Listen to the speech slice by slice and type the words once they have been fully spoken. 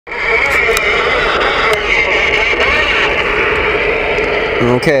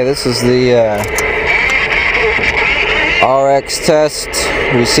Okay, this is the RX test,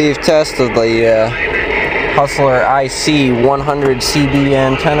 receive test of the Hustler IC-100 CB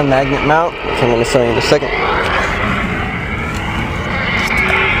antenna magnet mount, which I'm going to show you in a second.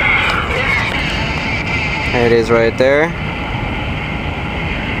 There it is right there.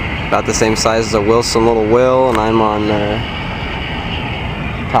 About the same size as a Wilson Lil Wil, and I'm on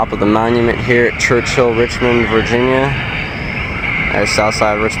top of the monument here at Churchill, Richmond, Virginia. There's south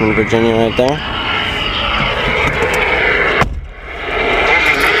side of Richmond, Virginia right there.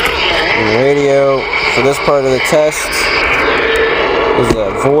 And the radio for this part of the test is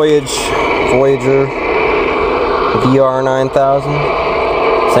a Voyager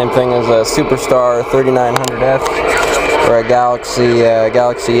VR9000. Same thing as a Superstar 3900F or a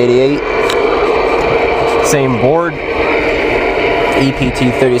Galaxy 88. Same board,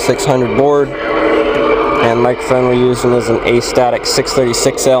 EPT3600 board. And the microphone we're using is an A-Static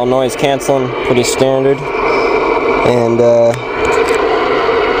 636L noise canceling, pretty standard. And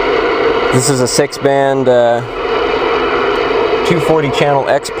this is a 6-band 240 channel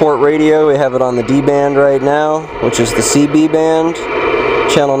export radio. We have it on the D band right now, which is the CB band,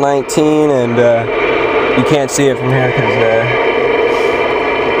 channel 19, and you can't see it from here because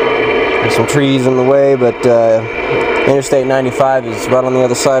there's some trees in the way, but Interstate 95 is right on the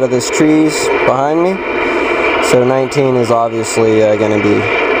other side of those trees behind me. So 19 is obviously going to be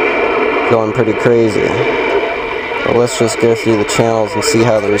going pretty crazy. But let's just go through the channels and see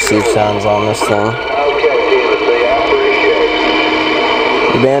how the receive sounds on this thing.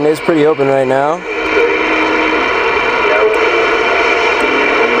 The band is pretty open right now.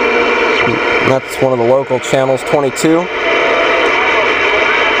 And that's one of the local channels, 22.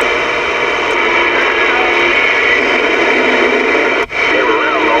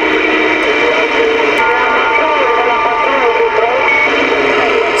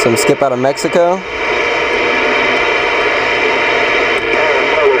 Some skip out of Mexico.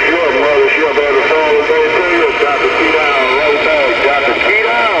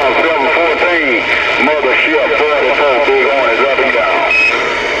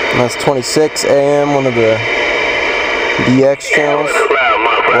 And that's 26 AM, one of the DX channels.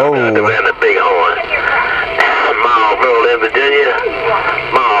 Whoa.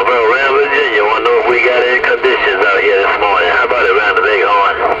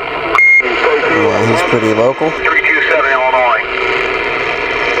 Yeah, he's pretty local. 327 Illinois.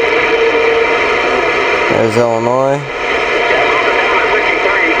 There's Illinois.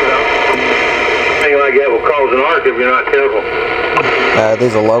 Anything like that will cause an arc if you're not careful.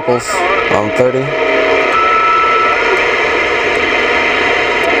 These are locals on 30.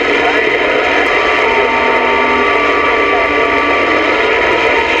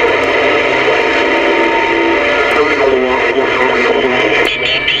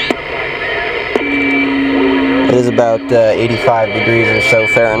 It is about 85 degrees or so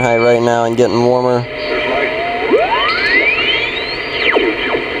Fahrenheit right now and getting warmer. So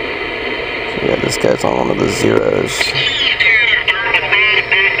yeah, this guy's on one of the zeros.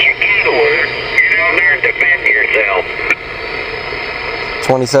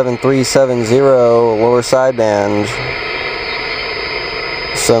 27370 lower sideband.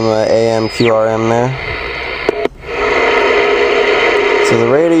 Some AM QRM there. So the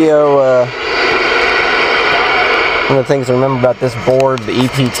radio, one of the things to remember about this board, the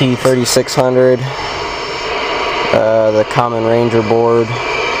EPT3600, the Common Ranger board,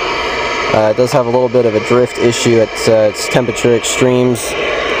 it does have a little bit of a drift issue at its temperature extremes.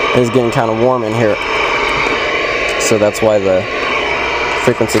 It is getting kind of warm in here. So that's why the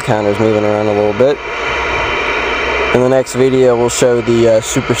frequency counter is moving around a little bit. In the next video we'll show the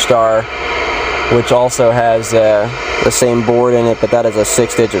Superstar, which also has the same board in it, but that is a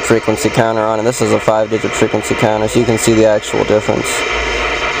 6-digit frequency counter on it. This is a 5-digit frequency counter, so you can see the actual difference.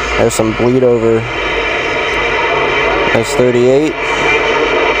 There's some bleed over. There's 38.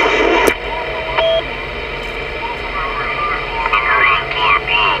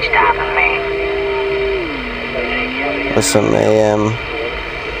 There's some AM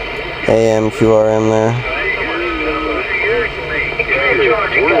QRM there.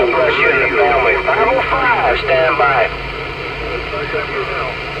 Stand by. I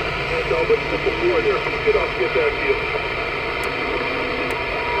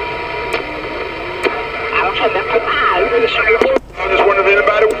just wonder if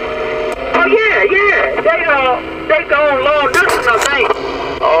anybody. Oh yeah. They go on long distance, I think.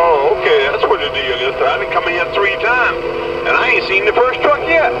 Oh, okay, that's what the deal is. I done come in here 3 times, and I ain't seen the first truck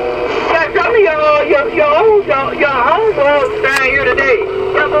yet. Yeah, some of your homeboys down here today.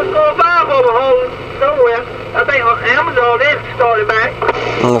 Yeah, let's go 5 over home. somewhere. I think on Amazon they started back.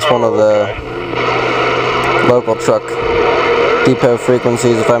 And that's one of the local truck depot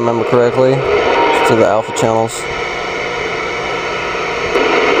frequencies, if I remember correctly, to the alpha channels.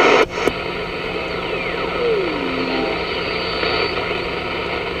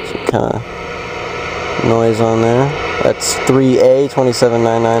 Some kind of noise on there. That's 3A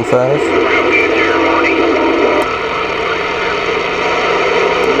 27995.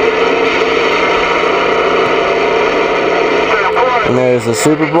 And there's the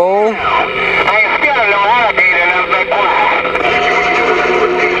Super Bowl.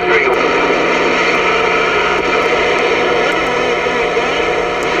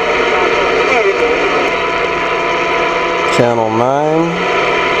 Channel 9.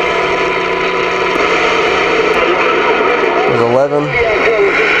 There's 11.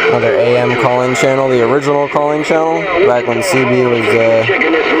 Another AM call-in channel, the original call-in channel, back when CB was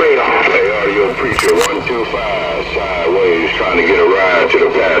checking this radar. Hey, audio preacher 125 sideways, trying to get a ride to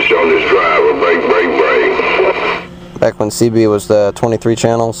the pasture on this driver. Break, break, break. back when CB was the 23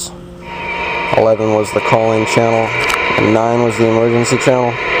 channels. 11 was the call-in channel, and 9 was the emergency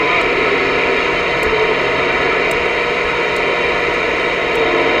channel.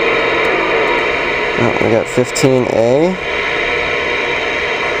 Oh, we got 15A.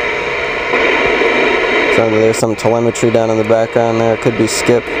 So there's some telemetry down in the background there. It could be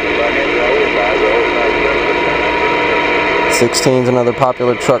skip. 16 is another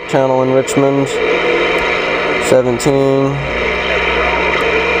popular truck channel in Richmond. 17.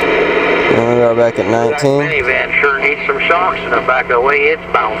 And we are back at 19. Minivan sure needs some shocks in the back of the way it's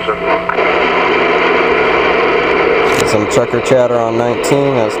bouncing. Some trucker chatter on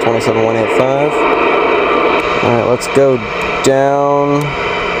 19. That's 27185. Alright, let's go down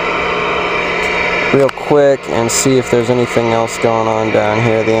real quick and see if there's anything else going on down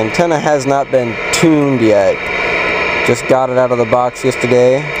here. The antenna has not been tuned yet. Just got it out of the box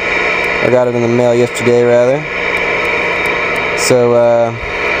yesterday. I got it in the mail yesterday, rather. So,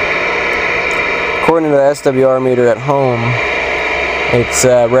 according to the SWR meter at home, it's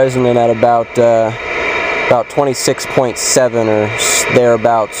resonant at about 26.7 or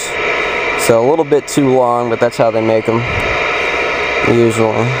thereabouts. So a little bit too long, but that's how they make them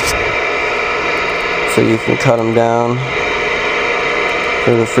usually. So you can cut them down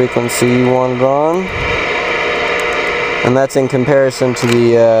for the frequency you want it on, and that's in comparison to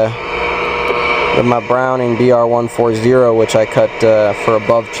the my Browning BR140, which I cut for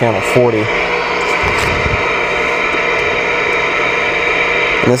above channel 40.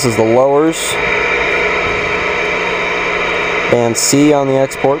 And this is the lowers, band C on the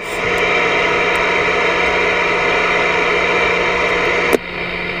exports.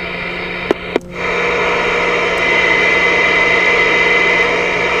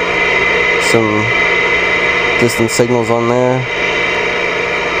 Some distant signals on there.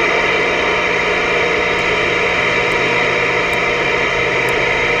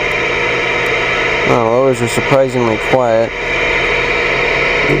 Oh, lowers are surprisingly quiet.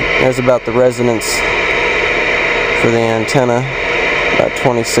 There's about the resonance for the antenna, about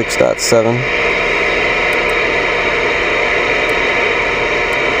 26.7.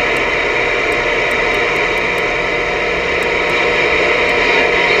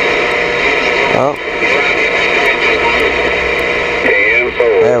 Oh.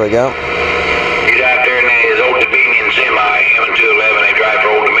 There we go. He's out there in his old Dominion semi, M211. They drive for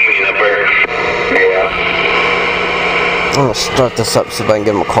old Dominion up there. Yeah. I'm gonna start this up, see if I can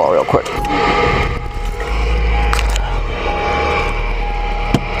give him a call real quick.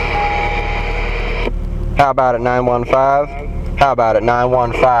 How about it, 915? How about it,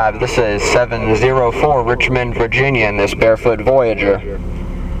 915? This is 704 Richmond, Virginia in this Barefoot Voyager.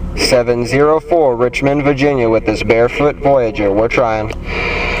 704 Richmond, Virginia with this Barefoot Voyager. We're trying.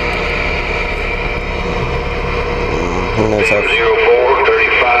 Who knows how? 704,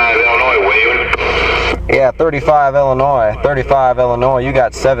 35 Illinois, waving. Yeah, 35 Illinois. 35 Illinois. You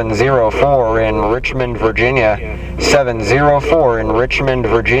got 704 in Richmond, Virginia. 704 in Richmond,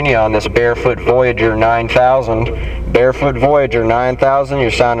 Virginia on this Barefoot Voyager 9000. Barefoot Voyager 9000.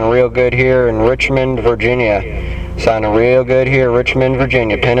 You're sounding real good here in Richmond, Virginia. Sounding real good here, Richmond,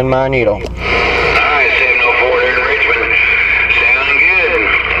 Virginia. Pinning my needle. Alright, 704 there in Richmond. Sounding good.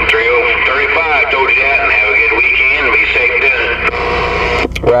 3035 told you that, and have a good weekend. Be safe doing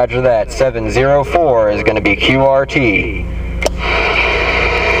it. Roger that. 704 is going to be QRT.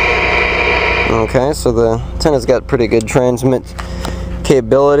 Okay, so the antenna's got pretty good transmit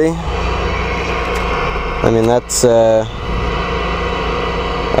capability. I mean, that's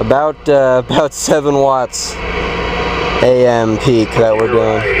about 7 watts AM peak that we're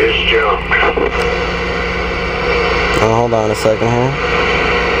doing. Oh, hold on a second here.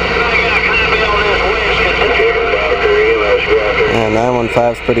 Yeah,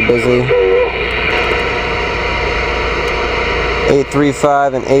 915's pretty busy.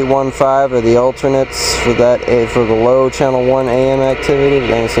 835 and 815 are the alternates for that for the low channel 1 AM activity. There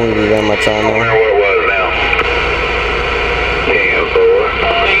doesn't seem to be that much on there.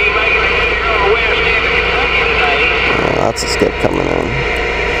 Yeah, lots of skip coming in.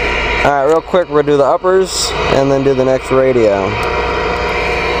 Alright, real quick, we're going to do the uppers and then do the next radio.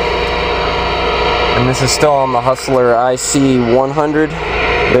 And this is still on the Hustler IC-100.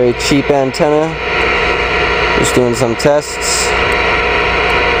 Very cheap antenna. Just doing some tests.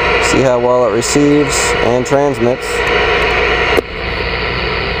 See how well it receives and transmits.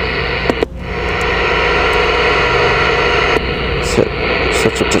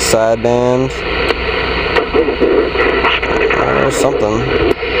 Switch it to sideband. Oh, there's something.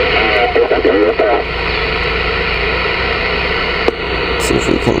 Let's see if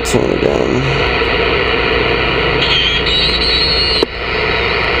we can tune it in.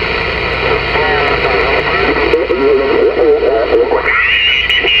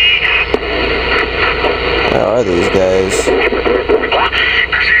 Where are these guys?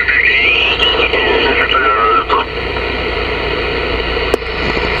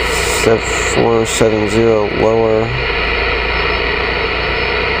 470 lower.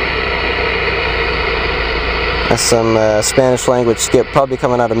 That's some Spanish language skip, probably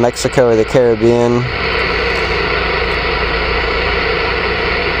coming out of Mexico or the Caribbean.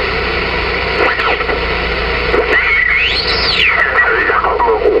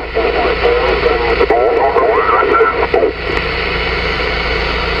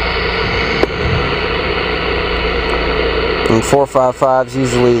 And 455 is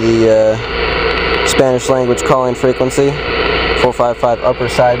usually the Spanish language calling frequency. 455 upper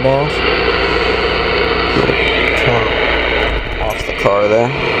sideband. Turn off the car there.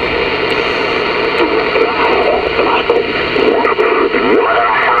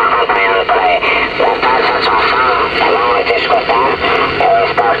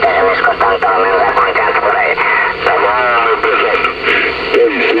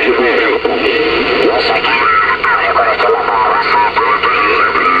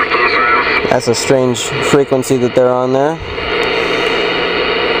 That's a strange frequency that they're on there.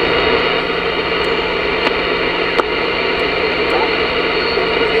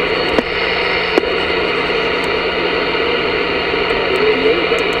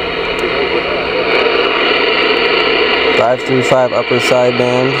 .535 upper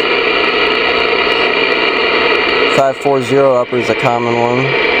sideband. 540 upper is a common one.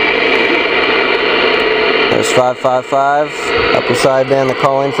 There's 555 upper sideband, the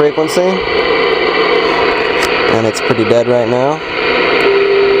calling frequency, and it's pretty dead right now.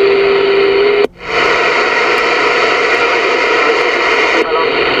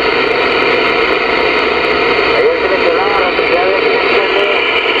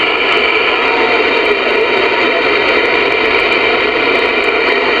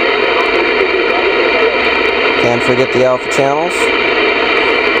 Can't forget the alpha channels.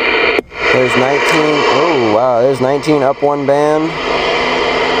 There's 19, oh wow, there's 19 up one band.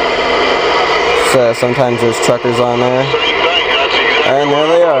 So sometimes there's truckers on there. And there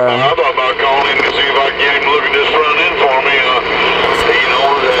they are. I thought about calling him to see if I can get him to look at this front end for me. You know,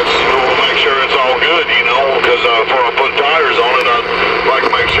 we'll make sure it's all good, you know, because before I put tires on it, I'd like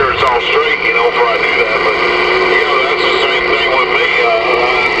to make sure it's all straight, you know, before I do that. But, you know, that's the same thing with me.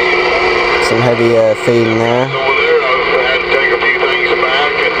 Some heavy fading there. Over there, I've had to take a few things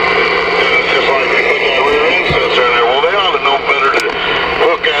back, and it's just like they put that rear end sensor in there. Well, they ought to know better to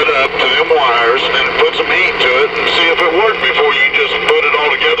hook that up to them wires and put some heat to it and see if it worked before you just put it all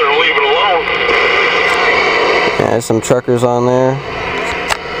together and leave it alone. Yeah, there's some truckers on there.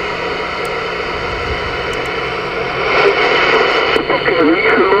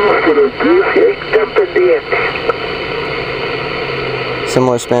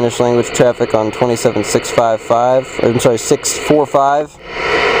 Similar Spanish language traffic on 27655, or I'm sorry, 645.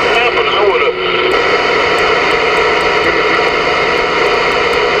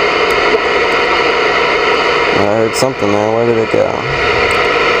 I heard something there. Where did it go?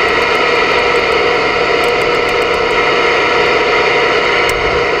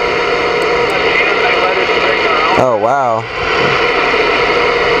 Oh wow.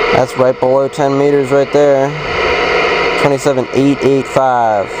 That's right below 10 meters right there.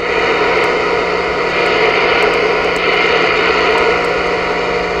 27885.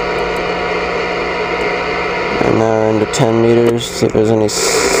 And now we're into 10 meters. See if there's any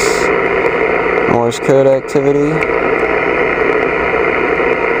Morse code activity.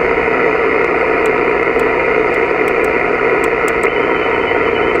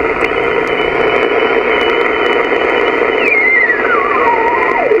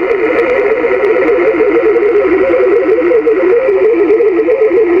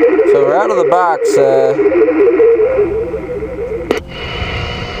 out of the box,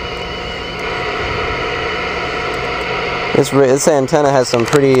 this antenna has some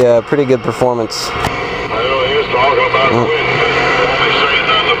pretty good performance. I know he was talking about it. Won't say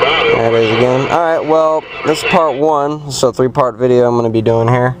nothing about it. There it is again. Alright, well, this is part 1. This is a 3-part video I'm going to be doing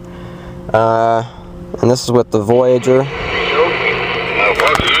here. And this is with the Voyager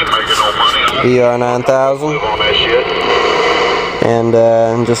VR9000. And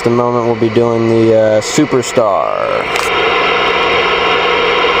in just a moment we'll be doing the Superstar.